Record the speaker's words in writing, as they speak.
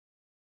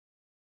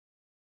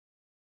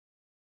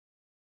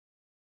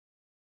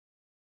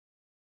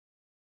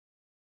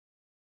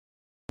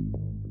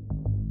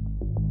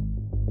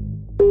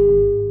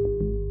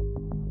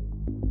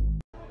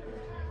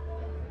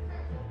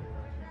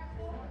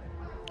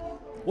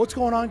What's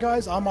going on,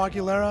 guys? I'm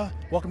Aguilera.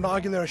 Welcome to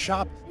Aguilera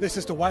Shop. This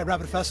is the White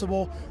Rabbit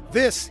Festival.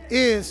 This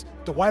is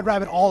the White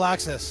Rabbit All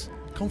Access.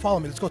 Come follow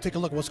me. Let's go take a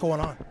look at what's going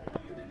on.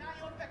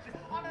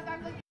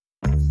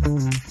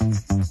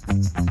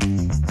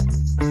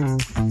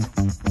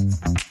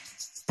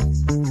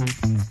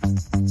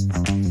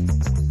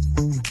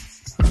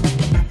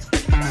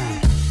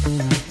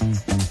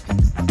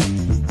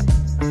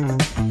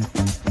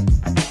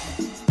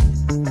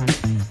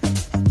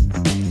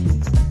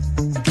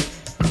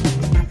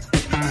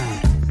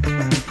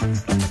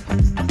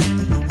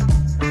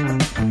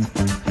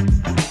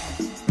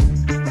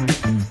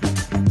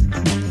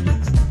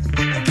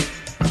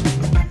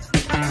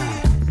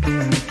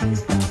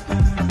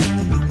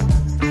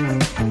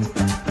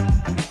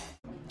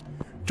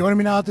 Joining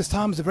me now at this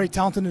time is a very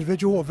talented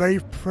individual, a very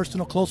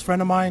personal, close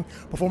friend of mine,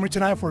 performing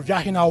tonight for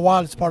Viaje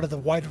Nahual. It's part of the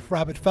White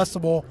Rabbit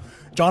Festival.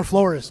 John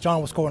Flores. John,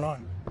 what's going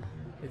on?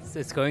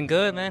 It's going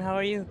good, man. How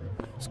are you?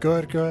 It's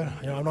good, good.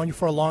 You know, I've known you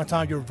for a long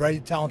time. You're a very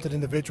talented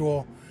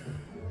individual.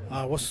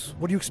 What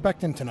are you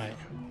expecting tonight?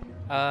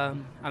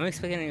 I'm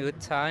expecting a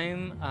good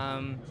time.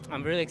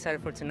 I'm really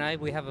excited for tonight.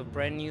 We have a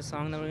brand new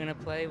song that we're gonna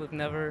play. We've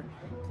never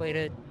played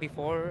it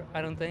before,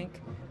 I don't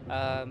think.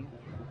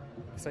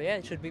 So yeah,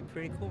 it should be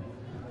pretty cool.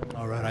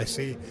 All right, I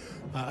see.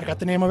 I got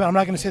the name of it. I'm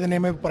not going to say the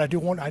name of it, but I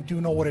do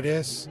know what it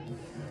is.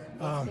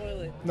 Spoil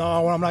it.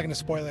 No, I'm not going to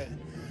spoil it.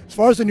 As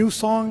far as the new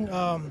song,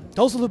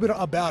 tell us a little bit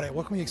about it.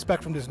 What can we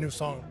expect from this new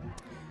song?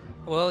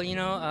 Well, you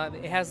know,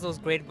 it has those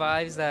great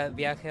vibes that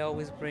Viaje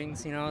always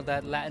brings. You know,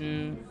 that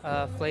Latin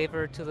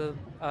flavor to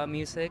the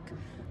music,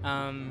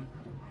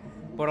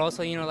 but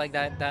also, you know, like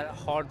that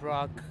hard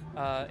rock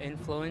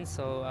influence.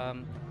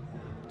 So,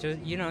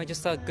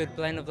 just a good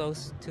blend of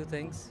those two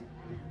things.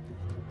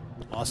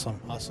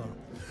 Awesome, awesome.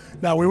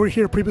 Now, we were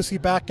here previously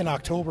back in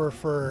October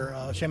for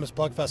Seamus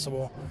Plug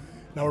Festival.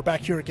 Now we're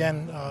back here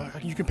again. How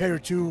can you compare your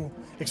two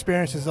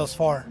experiences thus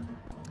far?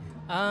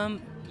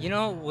 You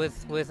know,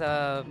 with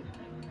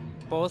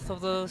both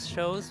of those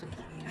shows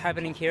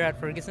happening here at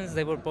Ferguson's,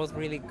 they were both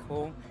really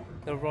cool.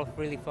 They were both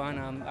really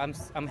fun.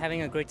 I'm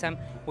having a great time.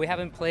 We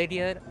haven't played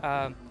yet,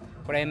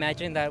 but I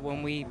imagine that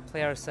when we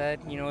play our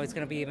set, you know, it's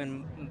going to be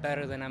even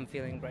better than I'm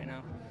feeling right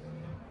now.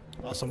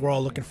 Awesome. We're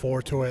all looking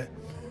forward to it.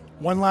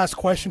 One last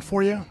question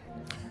for you.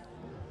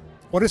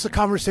 What is a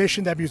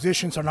conversation that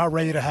musicians are not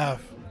ready to have?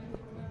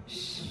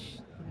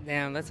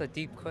 Damn, that's a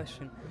deep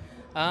question.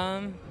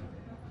 I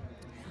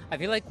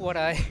feel like what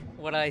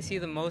I see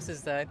the most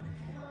is that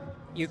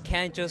you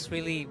can't just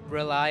really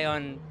rely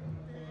on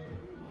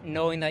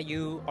knowing that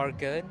you are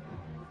good.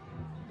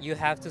 You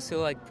have to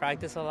still like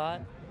practice a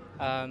lot,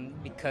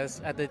 because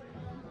at the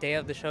day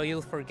of the show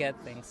you'll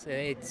forget things.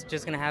 It's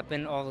just gonna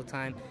happen all the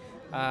time.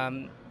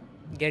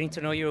 Getting to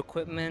know your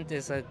equipment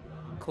is a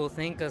cool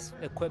thing because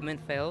equipment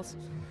fails.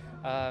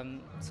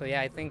 So yeah,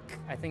 I think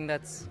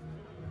that's.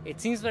 It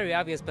seems very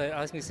obvious, but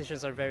us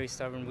musicians are very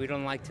stubborn. We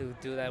don't like to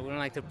do that. We don't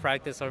like to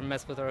practice or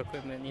mess with our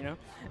equipment, you know.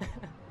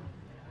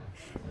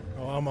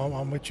 Oh,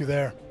 I'm with you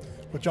there.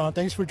 But John,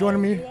 thanks for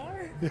joining me.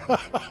 You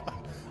are?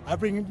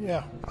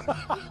 Yeah.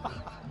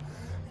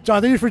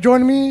 John, thank you for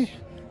joining me.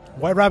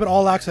 White Rabbit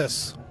All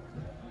Access.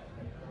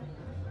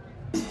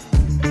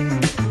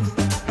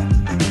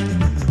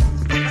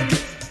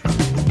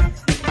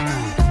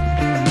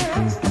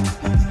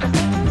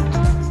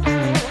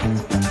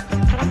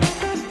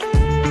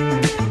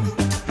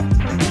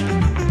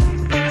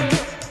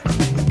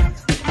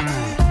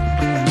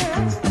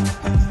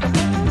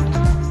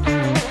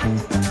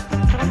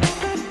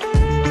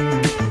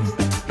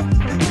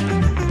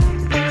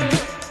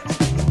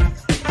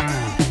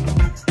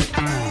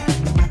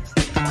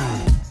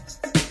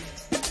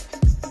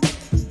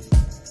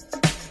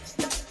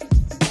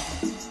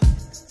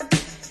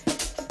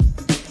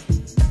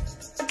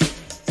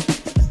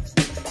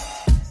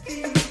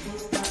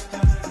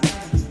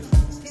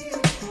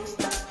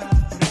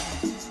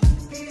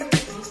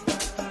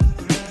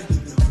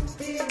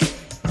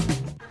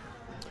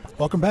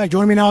 Welcome back.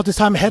 Joining me now at this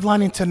time,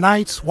 headlining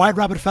tonight's White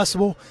Rabbit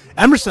Festival,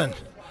 Emerson.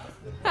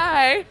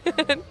 Hi.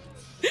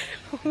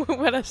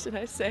 What else should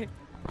I say?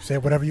 Say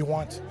whatever you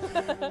want.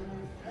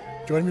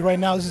 Joining me right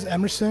now, this is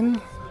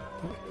Emerson.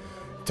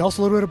 Tell us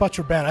a little bit about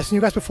your band. I've seen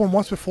you guys perform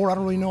once before. I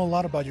don't really know a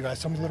lot about you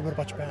guys. Tell me a little bit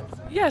about your band.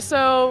 Yeah,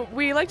 so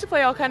we like to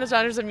play all kinds of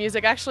genres of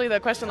music. Actually, the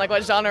question, like,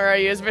 what genre are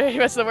you, is very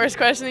much the worst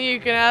question that you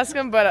can ask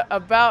them. But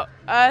about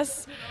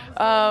us, we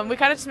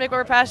kind of just make what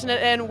we're passionate,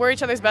 and we're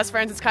each other's best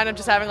friends. It's kind of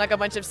just having like a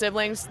bunch of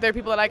siblings. They're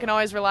people that I can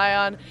always rely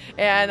on.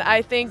 And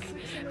I think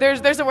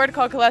there's a word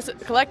called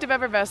collective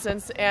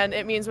effervescence, and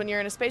it means when you're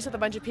in a space with a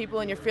bunch of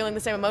people and you're feeling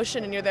the same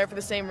emotion and you're there for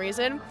the same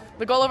reason.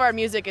 The goal of our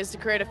music is to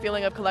create a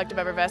feeling of collective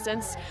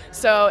effervescence.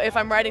 So if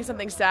I'm writing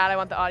something sad, I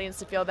want the audience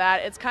to feel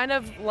that. It's kind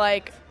of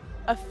like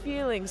a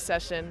feeling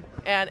session,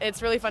 and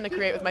it's really fun to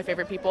create with my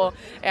favorite people,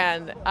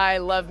 and I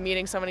love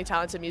meeting so many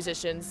talented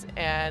musicians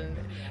and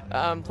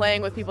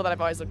playing with people that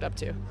I've always looked up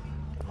to.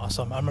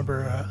 Awesome. I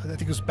remember, I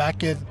think it was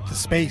back at the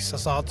Space. I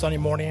saw it Sunday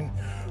morning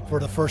for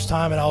the first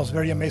time, and I was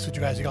very amazed with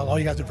you guys. All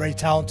you guys are very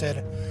talented,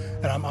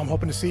 and I'm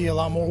hoping to see a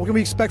lot more. What can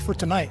we expect for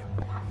tonight?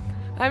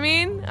 I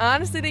mean,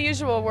 honestly, the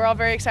usual. We're all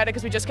very excited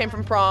because we just came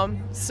from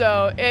prom.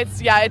 So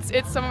it's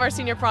some of our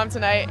senior prom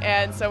tonight,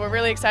 and so we're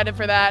really excited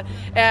for that.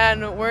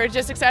 And we're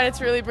just excited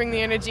to really bring the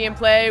energy and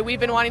play. We've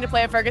been wanting to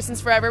play at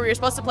Ferguson's forever. We were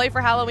supposed to play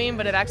for Halloween,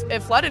 but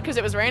it flooded because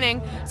it was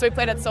raining. So we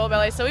played at Soul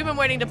Ballet. So we've been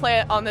waiting to play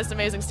it on this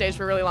amazing stage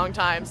for a really long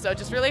time. So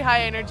just really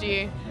high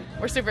energy.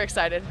 We're super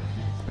excited.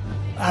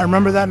 I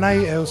remember that night.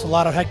 It was a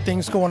lot of heck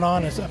things going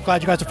on. I'm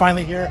glad you guys are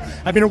finally here.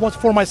 I've been here once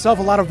before myself.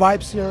 A lot of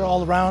vibes here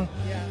all around.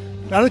 Yeah.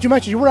 Now that you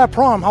mentioned you were at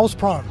prom, how was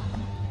prom?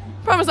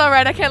 Prom was all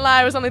right. I can't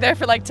lie. I was only there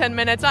for like 10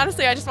 minutes.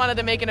 Honestly, I just wanted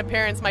to make an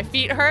appearance. My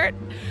feet hurt.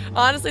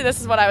 Honestly,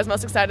 this is what I was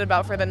most excited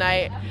about for the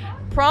night.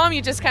 Prom,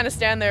 you just kind of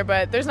stand there,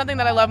 but there's nothing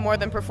that I love more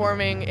than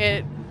performing.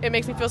 It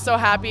makes me feel so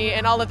happy,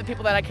 and all of the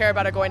people that I care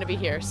about are going to be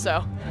here,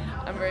 so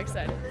I'm very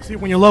excited. See,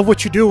 when you love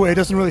what you do, it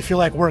doesn't really feel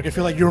like work. It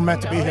feels like you were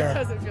meant to be here. It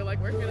doesn't feel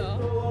like work at all.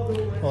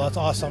 Well, that's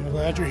awesome. I'm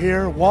glad you're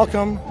here.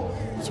 Welcome.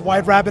 It's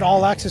White Rabbit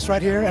All Access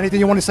right here. Anything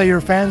you want to say to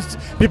your fans,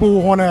 people who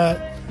want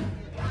to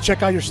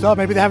check out your stuff,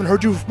 maybe they haven't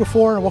heard you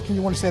before, what can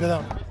you want to say to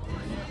them?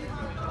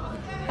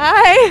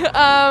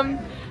 Hi.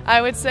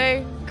 I would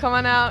say come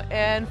on out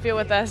and feel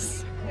with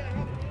us.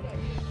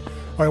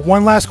 All right,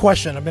 one last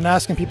question. I've been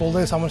asking people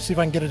this. I want to see if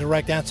I can get a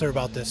direct answer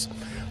about this.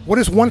 What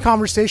is one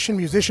conversation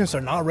musicians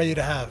are not ready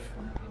to have?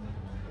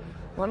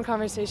 One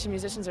conversation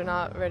musicians are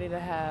not ready to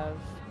have.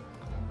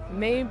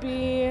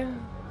 Maybe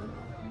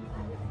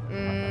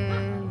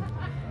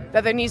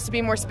that there needs to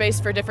be more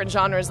space for different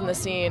genres in the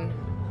scene.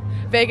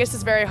 Vegas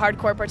is very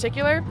hardcore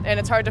particular, and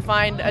it's hard to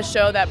find a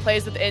show that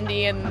plays with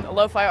indie and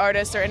lo-fi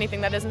artists or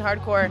anything that isn't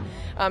hardcore.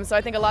 So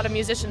I think a lot of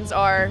musicians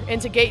are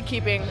into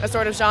gatekeeping a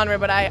sort of genre,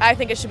 but I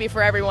think it should be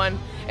for everyone.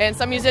 And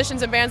some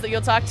musicians and bands that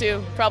you'll talk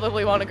to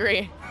probably won't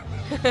agree.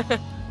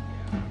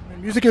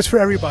 Music is for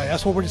everybody.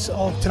 That's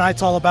what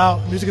tonight's all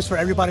about. Music is for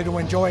everybody to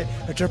enjoy,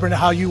 interpret it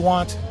how you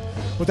want.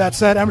 With that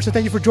said, Emerson,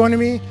 thank you for joining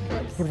me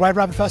with White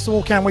Rabbit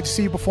Festival. Can't wait to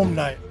see you perform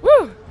tonight.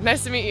 Woo!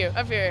 Nice to meet you.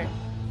 Up here.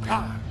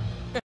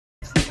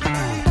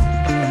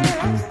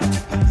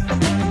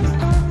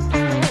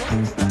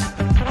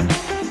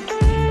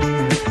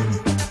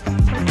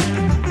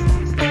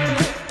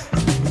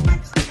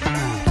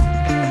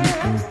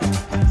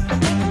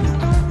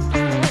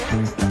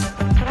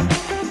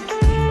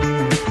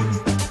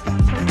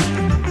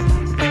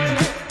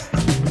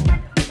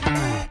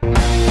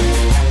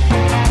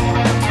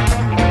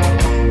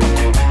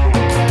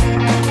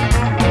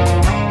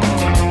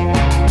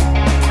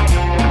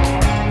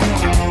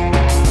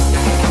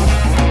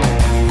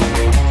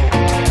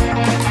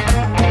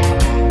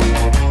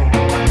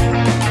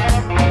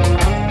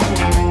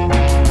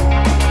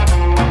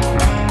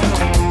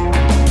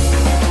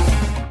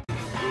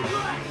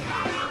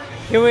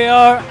 Here we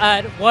are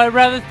at White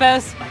Rabbit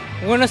Fest.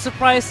 We're gonna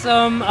surprise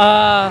some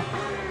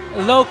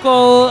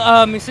local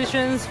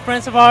musicians,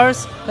 friends of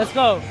ours. Let's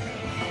go.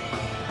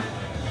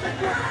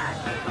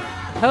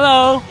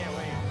 Hello.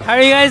 How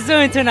are you guys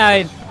doing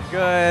tonight?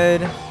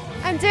 Good.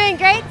 I'm doing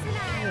great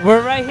tonight.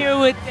 We're right here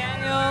with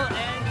Daniel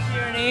and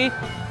Tierney.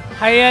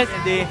 How are you guys?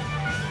 Cindy.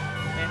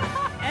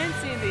 And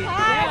Cindy.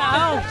 Yeah.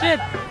 Oh shit.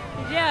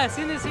 Yeah,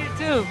 Cindy's here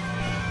too.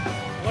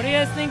 What do you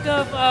guys think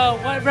of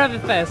White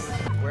Rabbit Fest?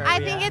 I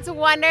think it's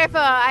wonderful.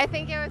 I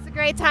think it was a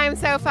great time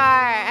so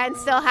far and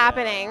still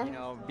happening. You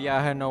know,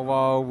 Viaje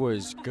Nahual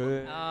was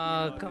good.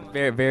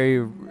 Very, very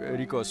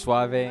rico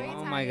suave.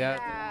 Oh my god.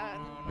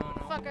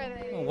 Fuck are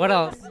they? What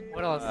else?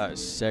 What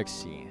else?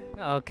 Sexy.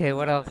 Okay,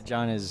 what else?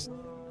 John is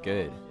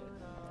good.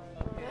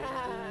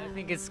 I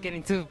think it's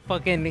getting too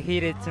fucking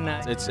heated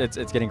tonight. It's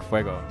getting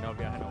fuego. No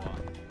Viaje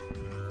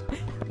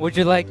Nahual. Would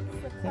you like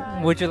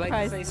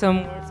to say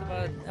some words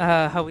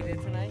about how we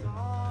did tonight?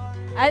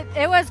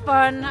 It was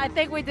fun. I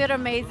think we did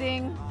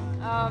amazing.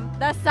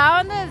 The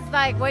sound is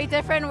like way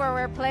different where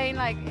we're playing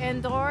like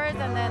indoors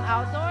and then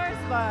outdoors,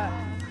 but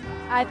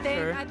I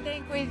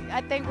think we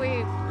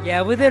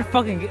Yeah, we did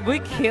we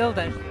killed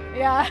that shit.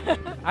 yeah.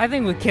 I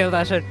think we killed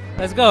that shit.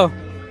 Let's go.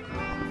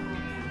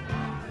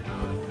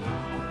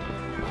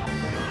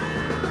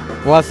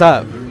 What's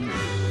up?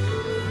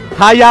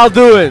 How y'all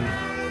doing?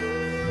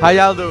 How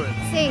y'all doing?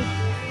 Sí.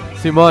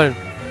 Simón.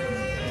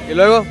 ¿Y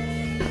luego?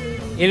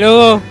 Y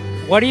luego,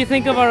 what do you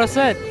think of our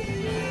set?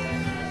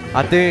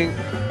 I think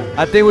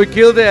we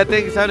killed it. I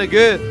think it sounded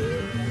good.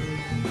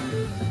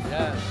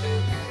 Yeah.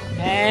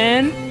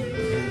 And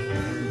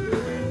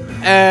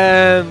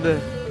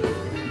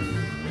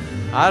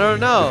I don't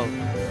know.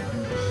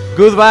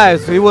 Good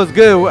vibes. It was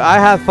good. I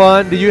had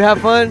fun. Did you have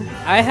fun?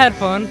 I had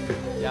fun.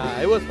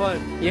 Yeah, it was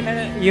fun. You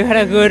had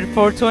a good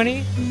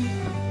 420?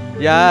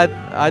 Yeah,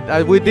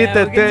 we did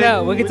the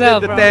thing. We can tell,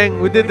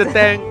 bro. We did the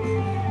thing.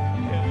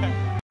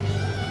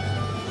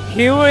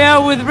 Here we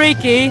are with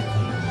Ricky,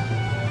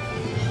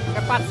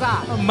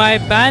 my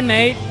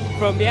bandmate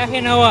from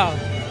Viaje Nahual.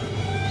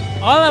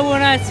 All I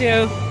want to ask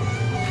you,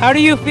 how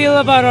do you feel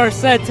about our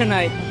set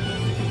tonight?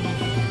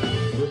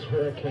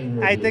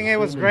 I think it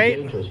was great.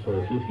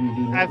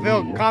 I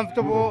feel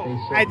comfortable.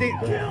 I think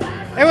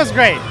it was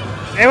great.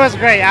 It was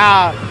great.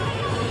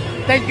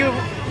 Thank you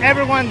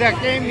everyone that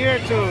came here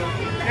too.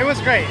 It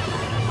was great.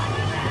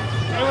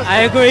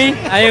 I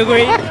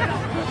agree.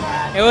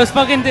 It was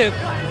fucking dope.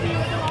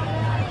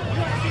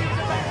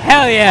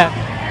 Hell yeah.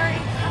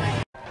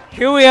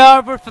 Here we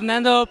are with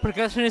Fernando,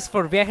 percussionist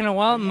for Viaje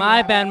Nahual,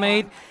 my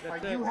bandmate.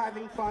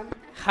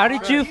 How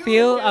did you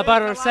feel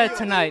about our set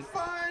tonight?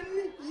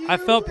 I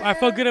felt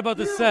good about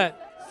the set.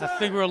 I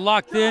think we were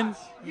locked in.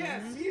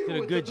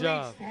 Did a good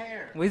job.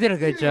 We did a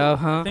good job,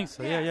 huh? I think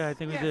so. Yeah, I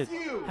think we did.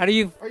 How do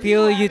you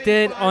feel you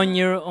did on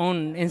your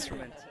own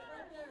instrument?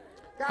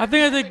 I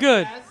think I did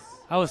good.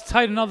 I was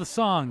tight in all the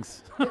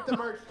songs.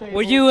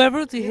 Were you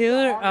able to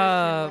hear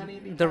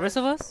the rest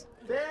of us?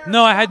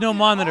 No, I had no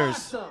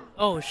monitors.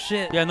 Oh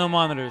shit. Yeah, no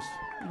monitors.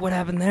 What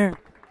happened there?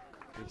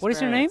 What is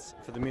your name?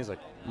 For the music.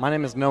 My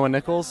name is Noah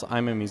Nichols.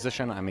 I'm a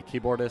musician. I'm a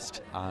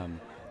keyboardist.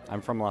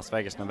 I'm from Las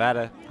Vegas,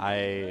 Nevada.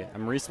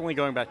 I'm recently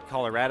going back to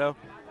Colorado.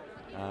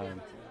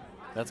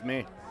 That's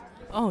me.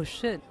 Oh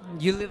shit.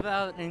 You live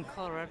out in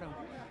Colorado.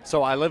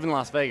 So I live in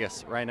Las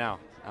Vegas right now.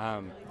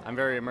 I'm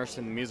very immersed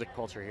in the music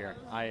culture here.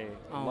 I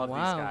love these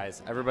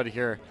guys. Everybody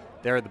here,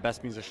 they're the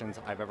best musicians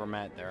I've ever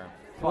met.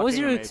 What was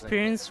your amazing.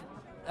 experience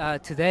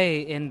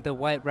today in the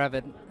White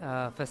Rabbit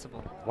Festival?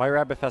 White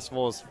Rabbit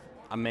Festival is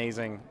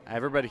amazing.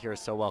 Everybody here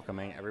is so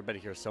welcoming. Everybody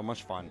here is so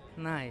much fun.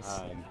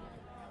 Nice.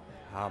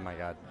 Oh my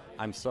God.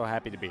 I'm so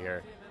happy to be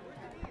here.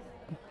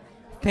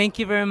 Thank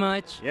you very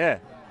much. Yeah,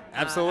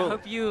 absolutely. I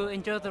hope you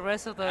enjoy the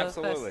rest of the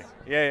Absolutely. fest.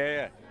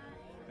 Yeah.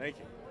 Thank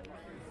you.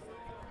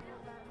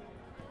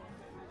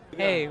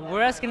 Hey,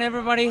 we're asking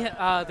everybody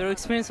their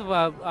experience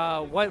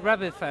about White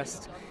Rabbit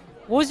Fest.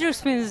 What was your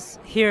experience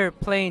here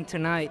playing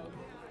tonight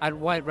at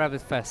White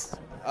Rabbit Fest?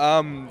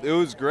 It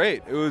was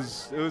great. It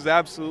was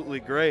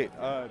absolutely great.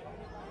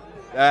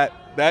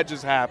 That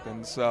just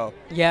happened. So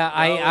yeah,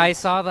 I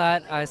saw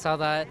that.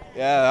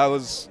 Yeah, that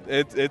was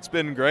it. It's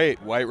been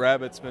great. White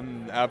Rabbit's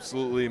been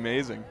absolutely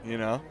amazing. You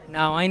know.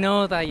 Now I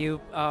know that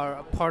you are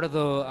a part of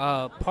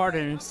the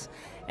Pardons,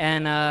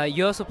 and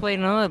you also played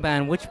in another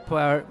band. Which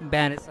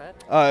band is that?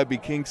 It'd be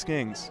King's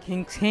Kings.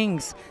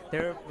 Kings.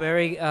 They're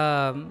very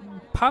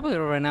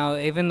popular right now,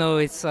 even though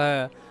it's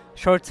a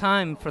short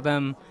time for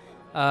them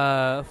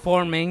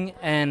forming,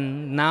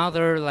 and now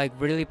they're like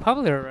really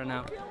popular right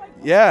now.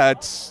 Yeah,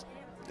 it's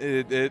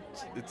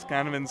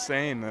kind of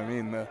insane. I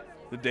mean,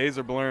 the days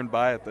are blurring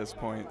by at this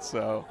point,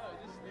 so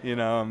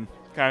I'm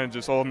kind of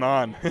just holding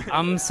on.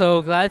 I'm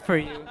so glad for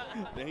you.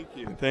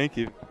 Thank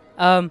you.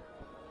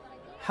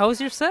 How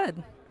was your set?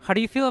 How do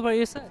you feel about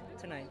your set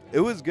tonight? It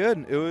was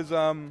good. It was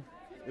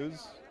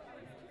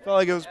felt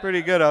like it was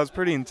pretty good. I was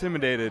pretty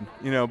intimidated,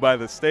 by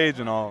the stage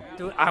and all.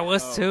 Dude, I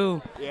was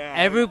too. Yeah.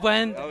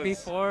 Everyone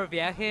before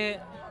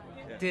Viaje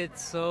did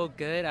so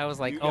good. I was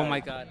like, oh my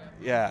God.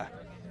 Yeah.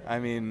 I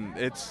mean,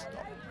 it's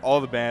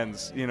all the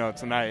bands,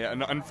 tonight.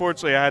 And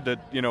unfortunately, I had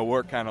to,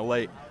 work kind of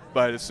late.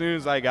 But as soon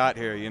as I got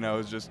here, it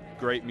was just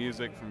great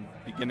music from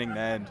beginning to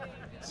end.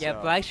 Yeah,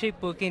 Black Sheep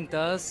Booking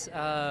does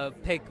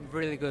pick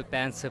really good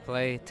bands to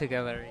play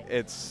together.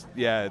 It's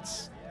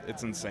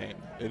insane.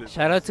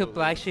 Shout out to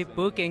Black Sheep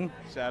Booking.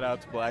 Shout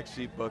out to Black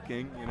Sheep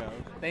Booking,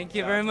 Thank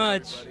you very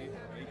much. Thank you.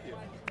 Thank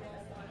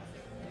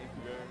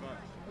you very much.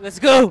 Let's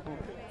go.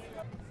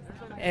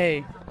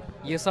 Hey,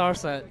 you saw our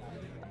set.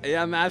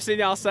 Yeah, man, I've seen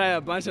y'all say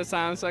a bunch of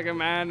times, like,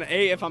 man,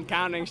 8 if I'm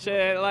counting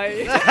shit,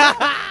 like.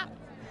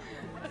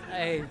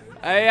 Hey.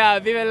 Hey,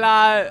 vive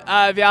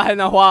la Viaje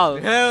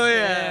Nahual. Hell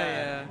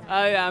yeah.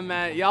 Oh yeah,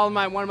 man, y'all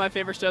are one of my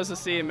favorite shows to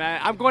see, man.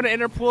 I'm going to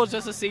Interpool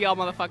just to see y'all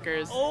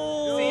motherfuckers.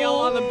 Oh. See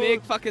y'all on the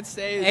big fucking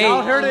stage. Hey,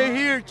 y'all heard it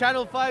here,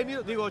 Channel 5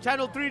 News,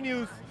 Channel 3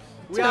 News.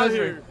 We out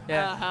here.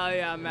 Yeah. Hell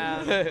yeah,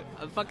 man.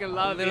 I fucking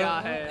love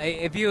Viaje. Hey,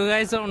 if you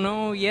guys don't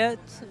know yet,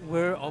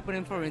 we're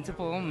opening for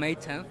Interpol on May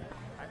 10th.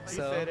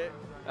 So.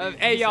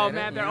 Hey, yo,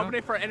 man, they're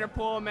opening for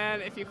Interpol,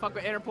 man. If you fuck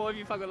with Interpol, if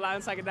you fuck with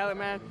Latin Psychedelic,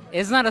 man.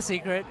 It's not a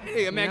secret.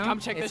 Hey, man, come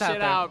check this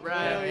shit out, bro.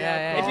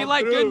 Yeah. If you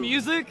like good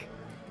music,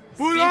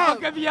 see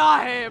fucking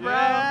Viaje, bro.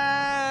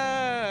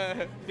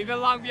 Yeah. Vive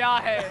long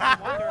Viaje.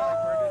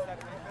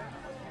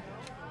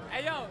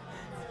 Hey, yo.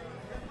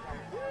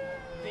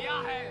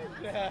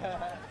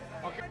 Viaje.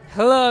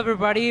 Hello,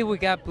 everybody. We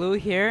got Blue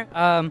here.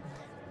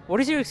 What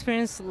is your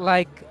experience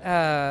like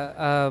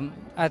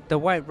at the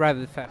White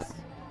Rabbit Fest?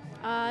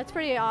 It's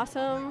pretty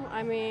awesome.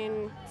 I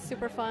mean,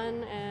 super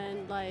fun,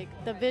 and like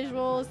the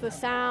visuals, the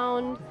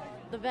sound,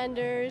 the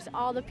vendors,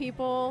 all the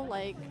people,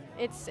 like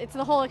it's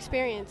the whole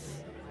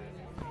experience.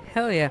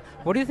 Hell yeah.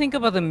 What do you think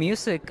about the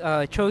music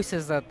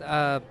choices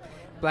that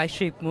Black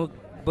Sheep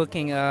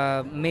Booking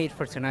made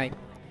for tonight?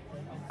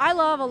 I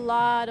love a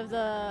lot of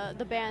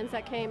the bands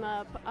that came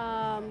up.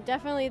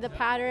 Definitely the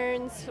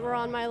Patterns were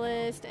on my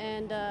list,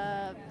 and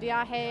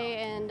Viaje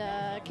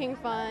and King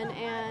Fun,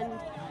 and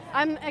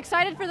I'm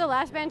excited for the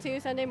last band too,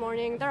 Sunday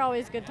Morning. They're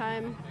always a good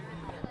time.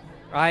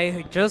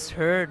 I just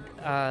heard,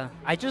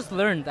 I just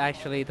learned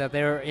actually that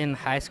they're in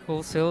high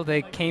school still.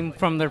 They came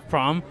from their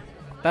prom.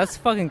 That's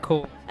fucking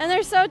cool. And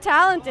they're so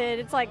talented.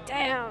 It's like,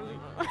 damn.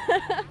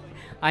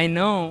 I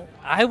know.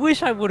 I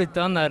wish I would have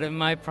done that in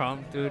my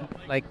prom, dude.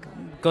 Like,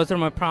 go through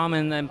my prom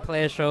and then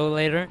play a show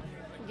later.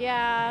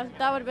 Yeah,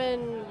 that would have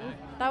been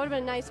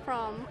a nice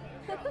prom.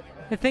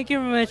 Thank you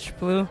very much,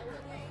 Blue.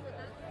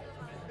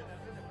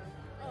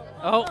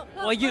 Oh,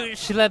 well,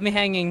 she left me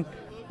hanging.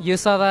 You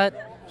saw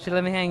that? She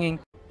left me hanging.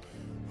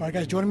 All right,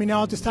 guys, joining me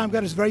now at this time,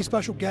 got this very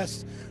special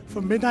guest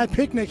from Midnight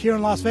Picnic here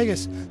in Las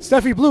Vegas.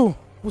 Steffi Blue,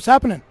 what's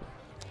happening?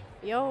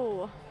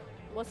 Yo,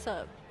 what's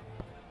up?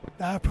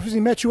 I previously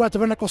met you at the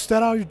Vernacle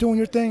Stera. You're doing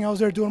your thing. I was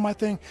there doing my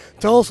thing.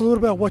 Tell us a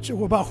little bit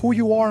about who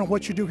you are and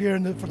what you do here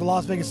for the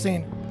Las Vegas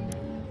scene.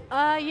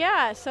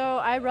 Yeah, so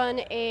I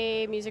run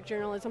a music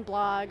journalism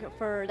blog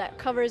that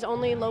covers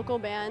only local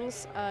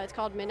bands. It's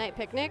called Midnight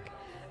Picnic.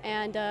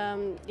 And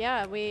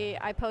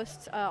I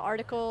post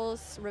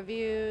articles,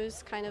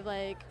 reviews, kind of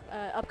like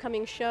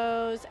upcoming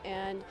shows,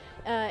 and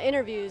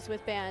interviews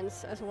with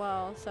bands as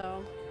well.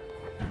 So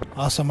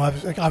awesome!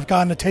 I've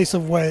gotten a taste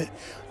of what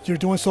you're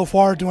doing so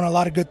far. Doing a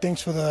lot of good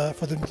things for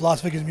the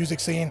Las Vegas music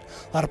scene.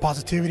 A lot of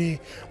positivity.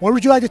 Where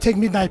would you like to take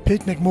Midnight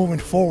Picnic moving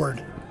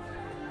forward?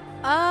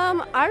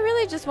 I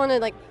really just want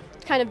to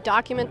kind of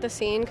document the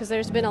scene, because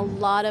there's been a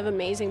lot of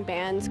amazing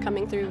bands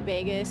coming through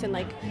Vegas, and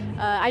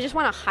I just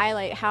want to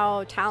highlight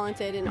how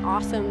talented and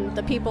awesome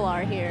the people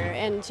are here,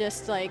 and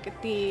just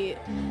the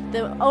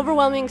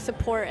overwhelming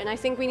support. And I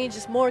think we need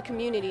just more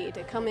community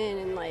to come in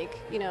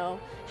and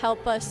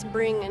help us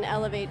bring and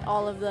elevate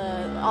all of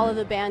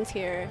the bands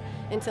here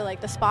into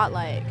the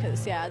spotlight,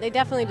 because they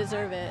definitely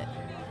deserve it.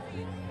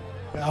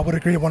 I would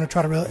agree. I want to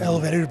try to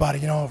elevate everybody.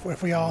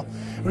 If we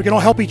can all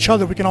help each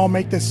other, we can all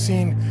make this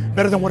scene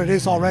better than what it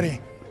is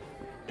already.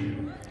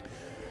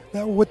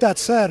 Now, with that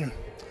said,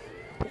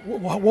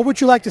 what would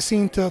you like the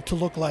scene to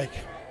look like?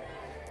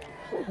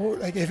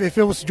 If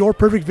it was your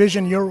perfect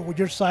vision,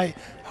 your site,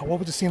 what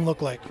would the scene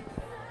look like?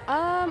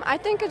 I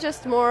think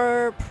just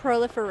more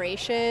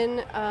proliferation,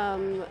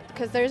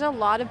 because there's a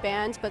lot of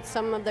bands, but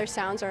some of their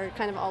sounds are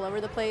kind of all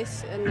over the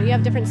place, and we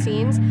have different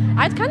scenes.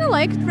 I'd kind of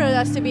like for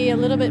us to be a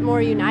little bit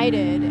more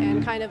united,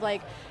 and kind of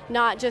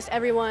not just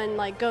everyone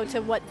go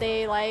to what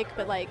they like,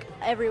 but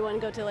everyone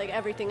go to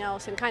everything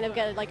else, and kind of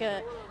get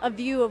a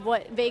view of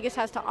what Vegas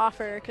has to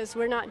offer, because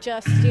we're not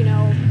just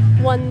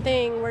one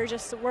thing.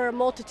 We're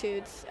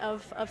multitudes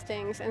of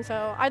things, and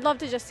so I'd love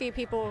to just see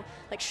people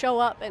show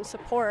up and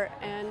support,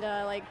 and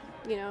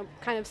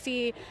kind of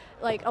see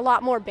a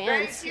lot more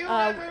bands,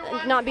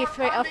 not be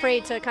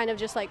afraid to kind of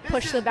just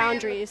push the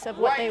boundaries of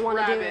what they want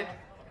to do.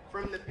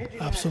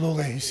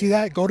 Absolutely. You see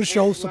that? Go to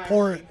shows,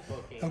 support.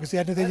 Because at the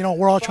end of the day,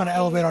 we're all trying to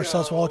elevate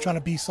ourselves. We're all trying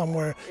to be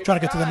somewhere, trying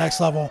to get to the next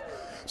level.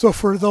 So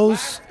for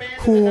those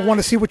who want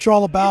to see what you're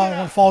all about,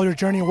 want to follow your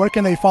journey, where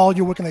can they follow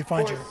you? Where can they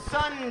find you?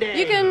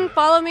 You can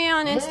follow me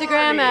on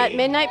Instagram at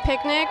Midnight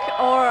Picnic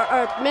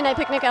or Midnight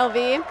Picnic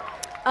LV.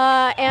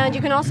 And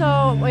you can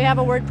also, we have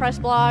a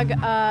WordPress blog.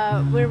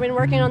 We've been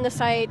working on the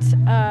site,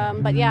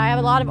 but I have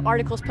a lot of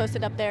articles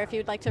posted up there if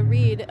you'd like to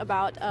read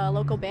about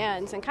local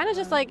bands, and kind of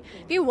just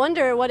if you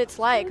wonder what it's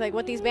like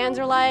what these bands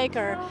are like,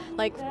 or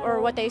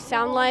what they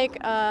sound like.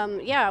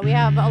 We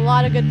have a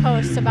lot of good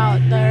posts about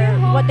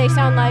what they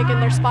sound like in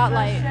their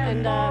spotlight,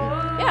 and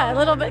a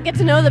little bit get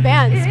to know the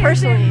bands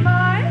personally.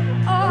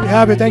 There you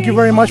have it. Thank you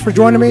very much for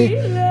joining me.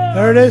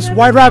 There it is,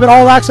 White Rabbit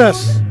All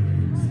Access.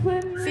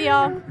 See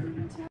y'all.